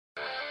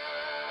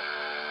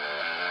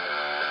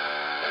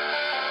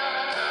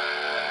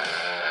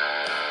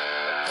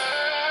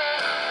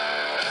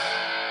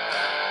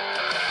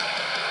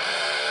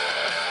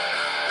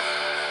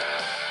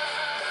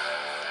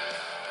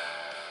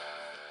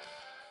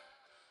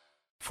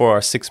for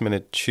our 6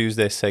 Minute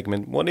Tuesday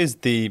segment, what is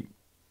the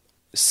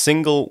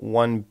single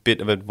one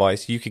bit of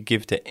advice you could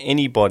give to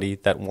anybody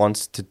that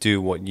wants to do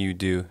what you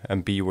do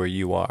and be where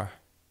you are?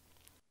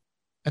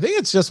 I think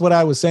it's just what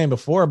I was saying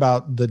before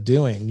about the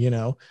doing,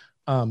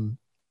 um,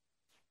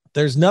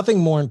 there's nothing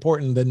more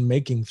important than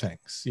making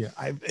things. Yeah.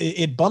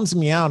 It bums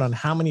me out on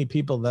how many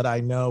people that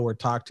I know or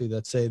talk to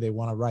that say they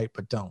want to write,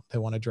 but don't, they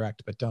want to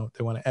direct, but don't,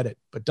 they want to edit,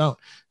 but don't,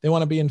 they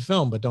want to be in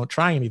film, but don't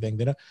try anything.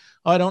 They don't,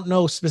 oh, I don't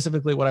know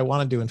specifically what I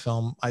want to do in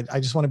film. I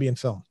just want to be in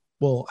film.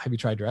 Well, have you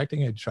tried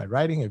directing? Have you tried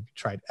writing? Have you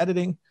tried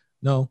editing?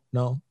 No,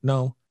 no,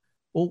 no.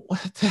 Well,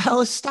 what the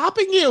hell is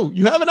stopping you?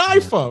 You have an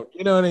iPhone.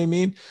 You know what I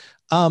mean?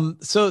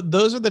 So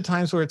those are the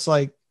times where it's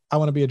like, I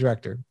want to be a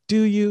director.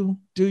 Do you?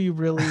 Do you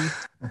really?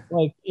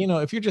 Like,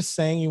 if you're just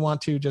saying you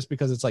want to just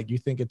because it's like you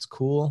think it's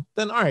cool,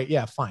 then all right,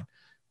 yeah, fine.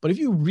 But if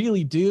you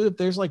really do, if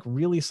there's like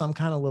really some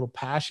kind of little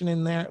passion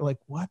in there, like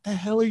what the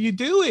hell are you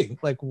doing?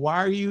 Like, why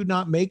are you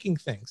not making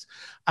things?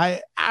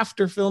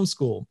 After film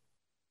school,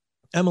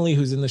 Emily,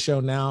 who's in the show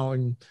now,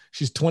 and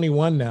she's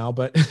 21 now,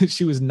 but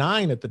she was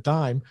 9 at the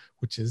time,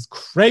 which is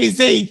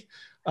crazy.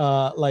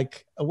 Well,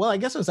 I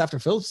guess it was after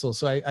film school,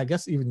 so I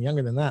guess even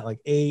younger than that, like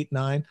 8,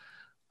 9.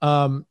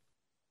 Um,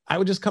 I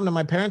would just come to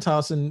my parents'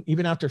 house, and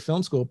even after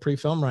film school,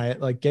 pre-film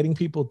Riot, like getting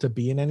people to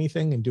be in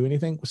anything and do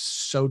anything was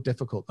so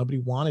difficult. Nobody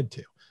wanted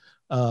to.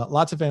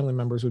 Lots of family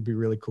members would be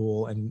really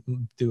cool and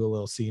do a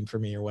little scene for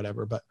me or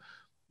whatever. But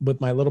with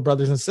my little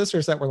brothers and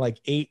sisters that were like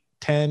 8,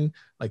 10,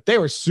 like they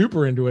were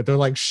super into it. They're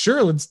like,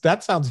 sure,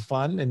 that sounds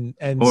fun.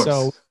 And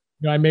so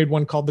I made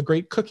one called The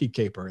Great Cookie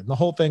Caper. And the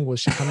whole thing was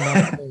she coming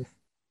down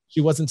she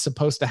wasn't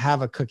supposed to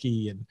have a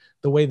cookie. And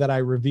the way that I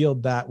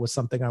revealed that was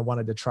something I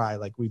wanted to try.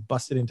 Like we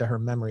busted into her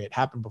memory. It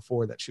happened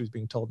before that she was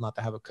being told not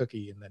to have a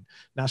cookie. And then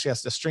now she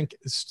has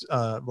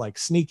to like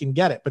sneak and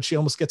get it, but she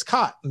almost gets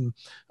caught. And,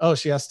 oh,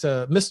 she has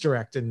to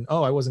misdirect. And,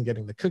 oh, I wasn't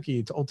getting the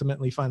cookie to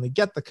ultimately finally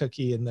get the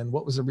cookie. And then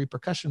what was the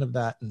repercussion of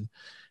that? And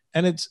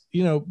it's,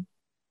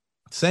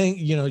 saying,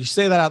 you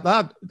say that out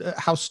loud,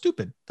 how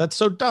stupid. That's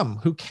so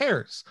dumb. Who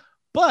cares?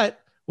 But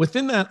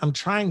within that, I'm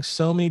trying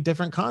so many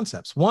different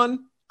concepts.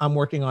 One, I'm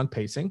working on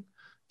pacing.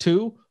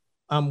 2,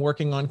 I'm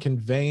working on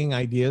conveying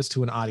ideas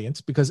to an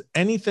audience, because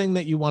anything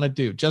that you want to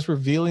do, just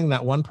revealing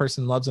that one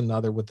person loves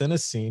another within a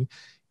scene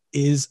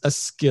is a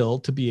skill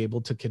to be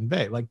able to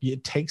convey. Like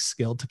it takes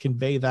skill to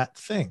convey that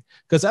thing,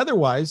 because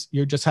otherwise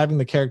you're just having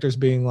the characters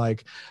being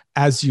like,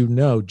 as you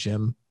know,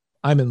 Jim,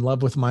 I'm in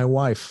love with my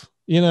wife.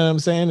 You know what I'm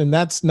saying? And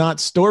that's not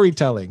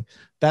storytelling.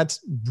 That's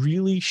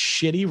really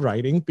shitty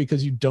writing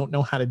because you don't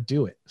know how to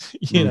do it.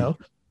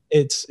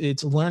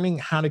 It's learning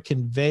how to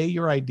convey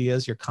your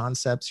ideas, your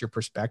concepts, your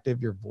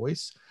perspective, your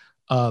voice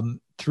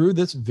through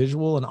this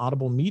visual and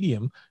audible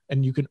medium.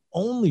 And you can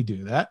only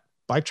do that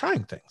by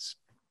trying things.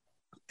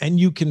 And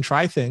you can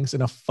try things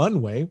in a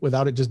fun way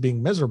without it just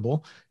being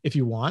miserable if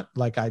you want,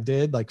 like I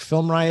did. Like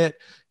Film Riot,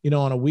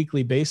 on a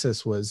weekly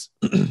basis was,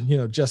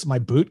 just my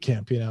boot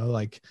camp,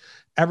 like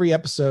every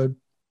episode,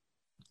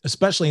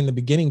 especially in the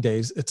beginning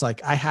days, it's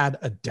like I had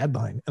a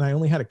deadline and I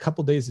only had a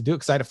couple days to do it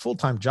because I had a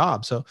full-time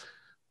job. So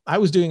I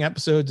was doing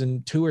episodes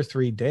in 2 or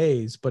 3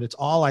 days, but it's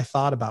all I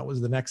thought about was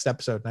the next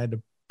episode. And I had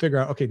to figure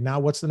out, okay, now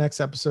what's the next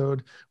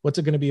episode? What's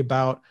it going to be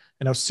about?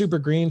 And I was super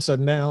green. So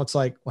now it's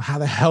like, well, how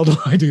the hell do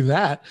I do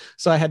that?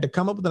 So I had to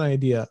come up with an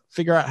idea,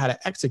 figure out how to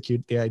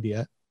execute the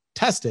idea,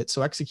 test it.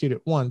 So execute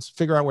it once,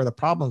 figure out where the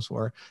problems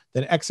were,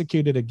 then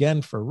execute it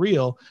again for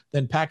real,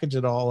 then package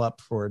it all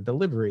up for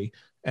delivery.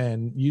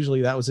 And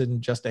usually that was in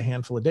just a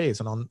handful of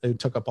days. And it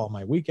took up all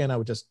my weekend. I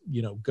would just,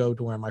 go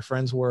to where my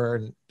friends were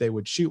and they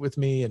would shoot with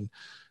me.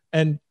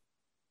 And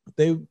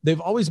they've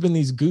always been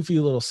these goofy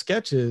little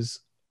sketches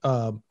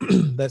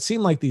that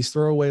seem like these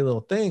throwaway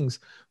little things,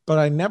 but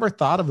I never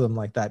thought of them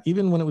like that.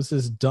 Even when it was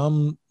this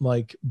dumb,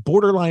 like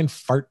borderline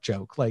fart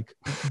joke, like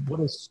what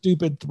a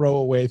stupid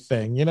throwaway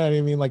thing. You know what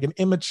I mean? Like an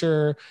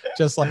immature,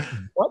 just like,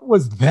 what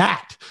was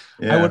that?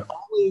 Yeah. I would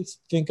always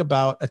think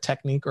about a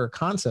technique or a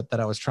concept that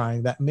I was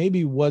trying that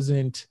maybe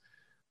wasn't,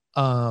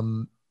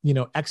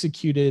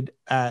 executed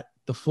at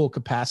the full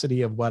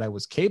capacity of what I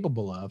was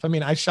capable of. I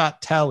mean, I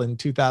shot Tell in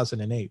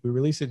 2008. We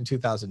released it in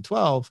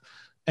 2012.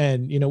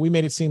 And, we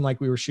made it seem like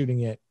we were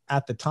shooting it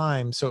at the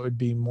time so it would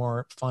be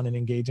more fun and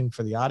engaging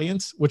for the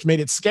audience, which made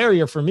it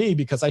scarier for me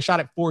because I shot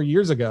it 4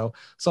 years ago.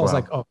 So I was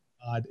like, oh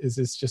God, is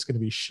this just going to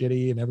be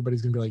shitty? And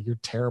everybody's going to be like, you're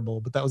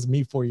terrible. But that was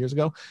me 4 years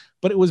ago.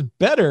 But it was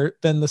better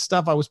than the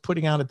stuff I was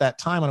putting out at that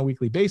time on a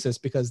weekly basis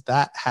because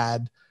that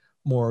had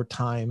more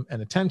time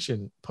and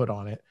attention put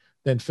on it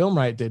than Film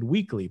Riot did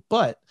weekly.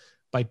 But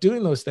by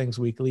doing those things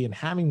weekly and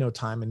having no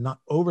time and not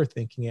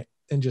overthinking it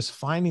and just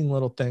finding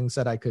little things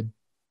that I could,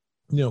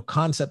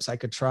 concepts I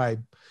could try,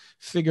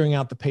 figuring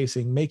out the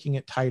pacing, making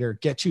it tighter,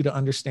 get you to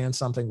understand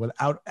something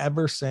without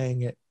ever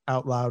saying it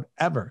out loud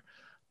ever.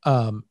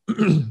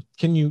 Can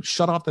you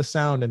shut off the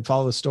sound and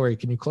follow the story?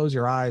 Can you close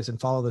your eyes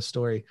and follow the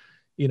story?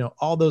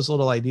 All those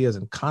little ideas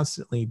and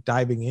constantly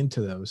diving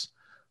into those.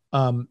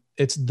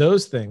 It's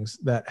those things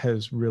that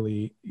has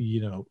really,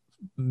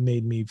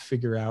 made me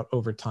figure out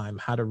over time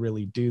how to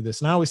really do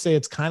this. And I always say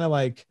it's kind of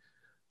like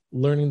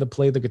learning to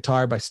play the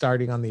guitar by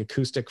starting on the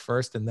acoustic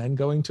first and then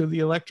going to the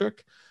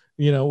electric.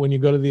 You know, when you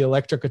go to the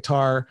electric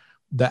guitar,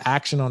 the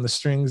action on the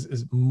strings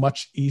is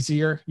much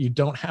easier. You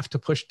don't have to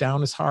push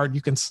down as hard.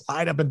 You can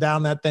slide up and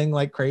down that thing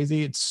like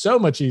crazy. It's so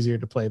much easier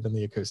to play than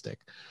the acoustic.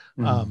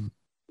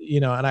 You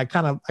know, and I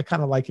kind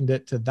of likened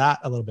it to that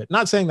a little bit.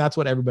 Not saying that's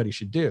what everybody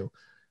should do,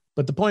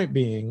 but the point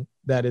being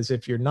that is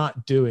if you're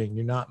not doing,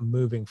 you're not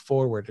moving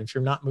forward. If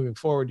you're not moving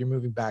forward, you're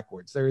moving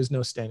backwards. There is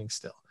no standing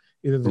still.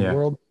 Either the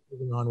world is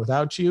moving on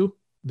without you,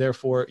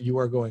 therefore you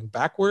are going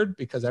backward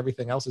because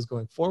everything else is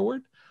going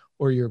forward,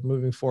 or you're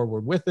moving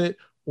forward with it,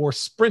 or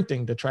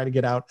sprinting to try to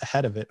get out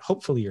ahead of it.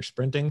 Hopefully you're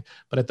sprinting,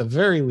 but at the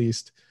very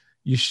least,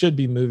 you should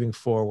be moving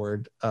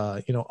forward.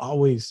 You know,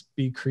 always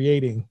be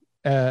creating,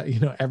 you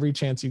know, every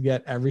chance you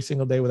get, every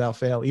single day without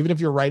fail, even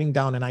if you're writing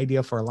down an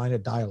idea for a line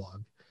of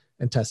dialogue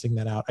and testing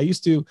that out. I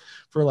used to,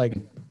 for like,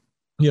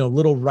 you know,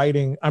 little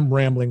writing, I'm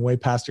rambling way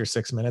past your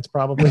 6 minutes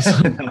probably.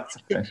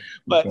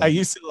 But I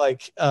used to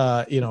like,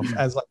 you know,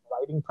 as like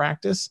writing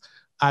practice,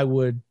 I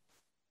would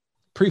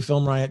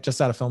pre-film Riot just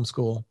out of film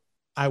school.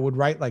 I would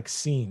write like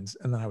scenes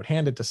and then I would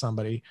hand it to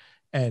somebody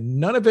and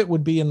none of it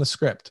would be in the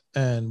script.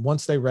 And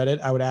once they read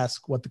it, I would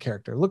ask what the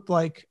character looked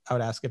like. I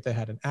would ask if they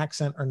had an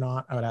accent or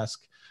not. I would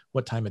ask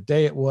what time of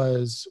day it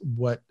was,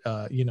 what,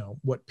 you know,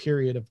 what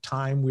period of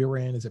time we were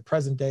in. Is it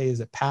present day? Is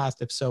it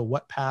past? If so,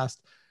 what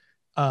past?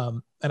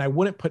 And I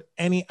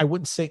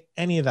wouldn't say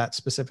any of that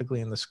specifically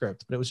in the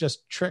script, but it was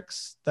just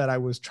tricks that I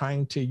was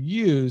trying to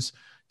use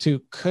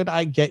to, could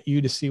I get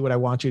you to see what I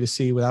want you to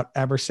see without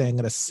ever saying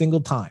it a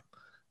single time?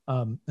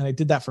 And I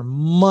did that for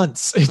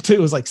months. It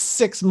was like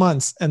 6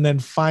 months. And then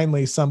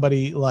finally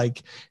somebody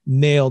like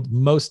nailed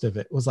most of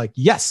it. It was like,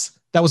 yes,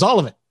 that was all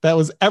of it. That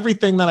was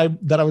everything that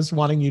I was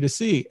wanting you to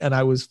see. And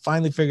I was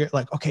finally figuring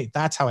like, okay,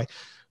 that's how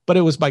but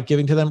it was by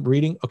giving to them,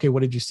 reading. Okay,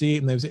 what did you see?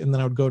 And then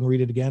I would go and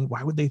read it again.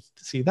 Why would they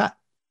see that?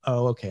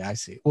 Oh, okay, I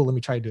see. Well, let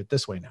me try to do it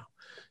this way now,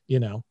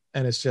 you know?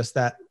 And it's just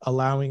that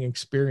allowing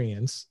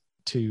experience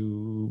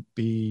to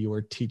be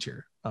your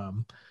teacher.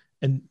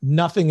 And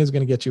nothing is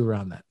going to get you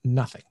around that.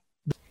 Nothing.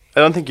 I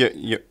don't think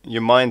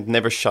your mind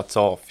never shuts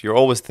off. You're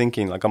always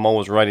thinking. Like I'm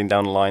always writing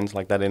down lines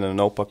like that in a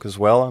notebook as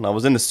well. And I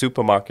was in the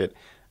supermarket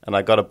and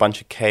I got a bunch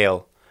of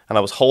kale and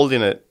I was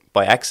holding it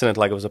by accident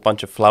like it was a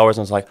bunch of flowers.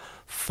 And I was like,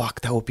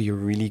 fuck, that would be a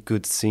really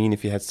good scene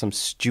if you had some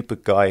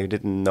stupid guy who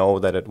didn't know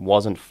that it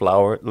wasn't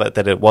flower,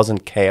 that it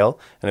wasn't kale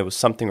and it was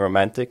something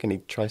romantic and he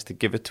tries to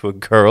give it to a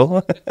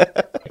girl.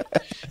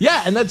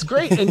 Yeah, and that's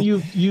great. And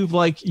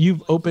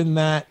you've opened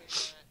that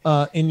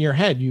in your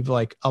head. You've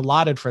like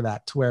allotted for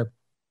that to where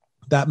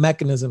that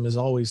mechanism is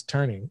always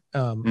turning.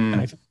 And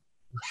I think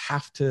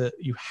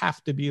you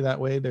have to be that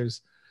way.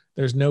 There's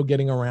no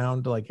getting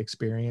around like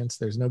experience.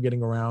 There's no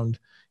getting around,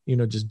 you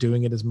know, just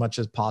doing it as much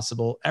as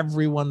possible.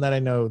 Everyone that I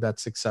know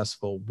that's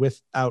successful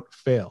without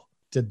fail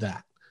did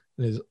that.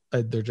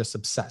 They're just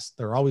obsessed.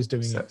 They're always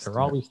doing it. They're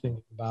always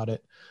thinking about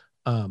it.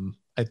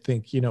 I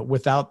think, you know,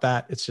 without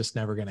that, it's just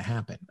never going to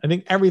happen. I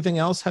think everything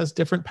else has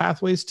different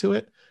pathways to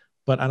it,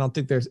 but I don't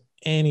think there's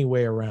any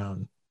way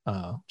around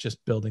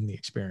just building the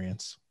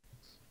experience.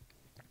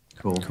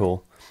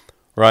 Cool.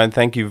 Ryan,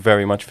 thank you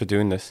very much for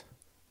doing this.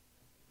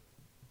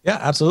 Yeah,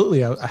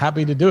 absolutely. I'm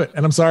happy to do it.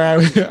 And I'm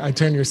sorry I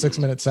turned your 6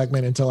 minute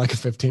segment into like a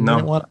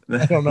 15-minute one.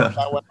 I don't know if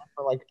that went on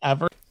for like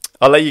ever.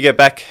 I'll let you get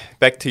back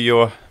to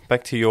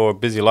your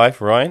busy life,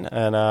 Ryan.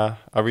 And I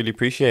really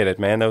appreciate it,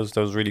 man. That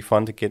was really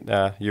fun to get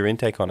your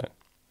intake on it.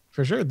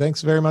 For sure.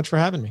 Thanks very much for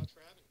having me.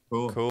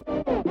 Cool.